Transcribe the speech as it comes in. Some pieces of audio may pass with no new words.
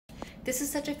This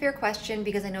is such a fair question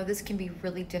because I know this can be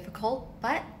really difficult,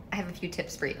 but I have a few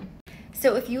tips for you.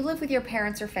 So if you live with your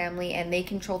parents or family and they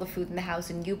control the food in the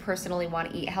house and you personally want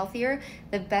to eat healthier,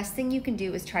 the best thing you can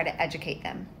do is try to educate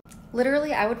them.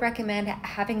 Literally, I would recommend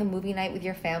having a movie night with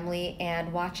your family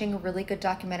and watching a really good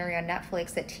documentary on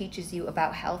Netflix that teaches you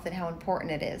about health and how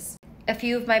important it is. A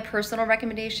few of my personal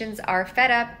recommendations are Fed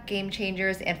Up, Game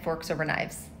Changers, and Forks Over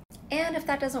Knives. And if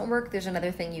that doesn't work, there's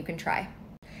another thing you can try.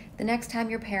 The next time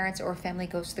your parents or family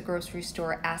goes to the grocery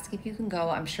store, ask if you can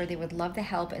go. I'm sure they would love to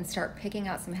help and start picking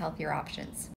out some healthier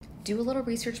options. Do a little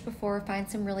research before, find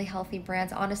some really healthy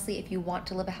brands. Honestly, if you want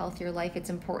to live a healthier life,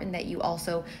 it's important that you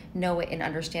also know it and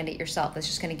understand it yourself. That's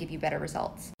just going to give you better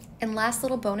results. And last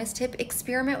little bonus tip,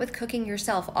 experiment with cooking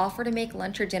yourself. Offer to make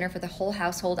lunch or dinner for the whole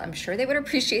household. I'm sure they would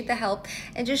appreciate the help,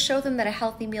 and just show them that a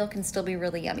healthy meal can still be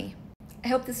really yummy. I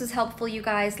hope this was helpful, you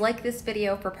guys. Like this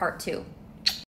video for part 2.